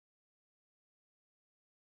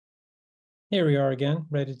Here we are again,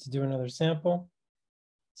 ready to do another sample.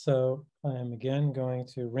 So I am again going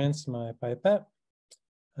to rinse my pipette.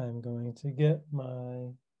 I'm going to get my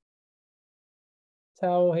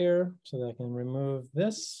towel here so that I can remove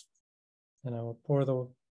this. And I will pour the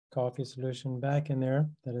coffee solution back in there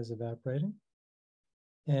that is evaporating.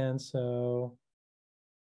 And so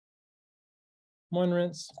one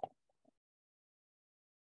rinse.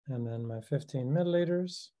 And then my 15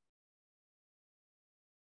 milliliters.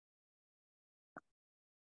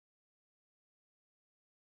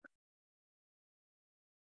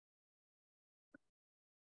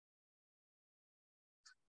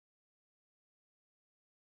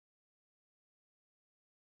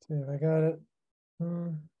 See if I got it.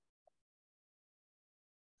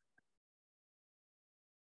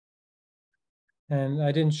 And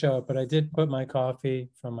I didn't show it, but I did put my coffee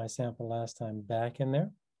from my sample last time back in there.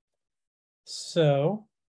 So,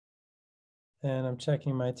 and I'm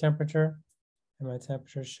checking my temperature, and my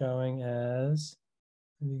temperature is showing as,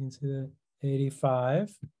 you can see that,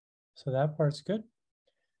 85. So that part's good.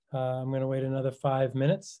 I'm going to wait another 5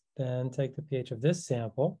 minutes, then take the pH of this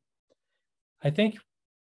sample. I think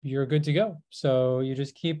you're good to go. So you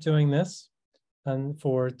just keep doing this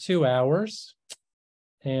for 2 hours,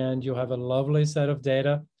 and you'll have a lovely set of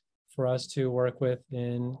data for us to work with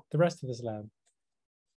in the rest of this lab.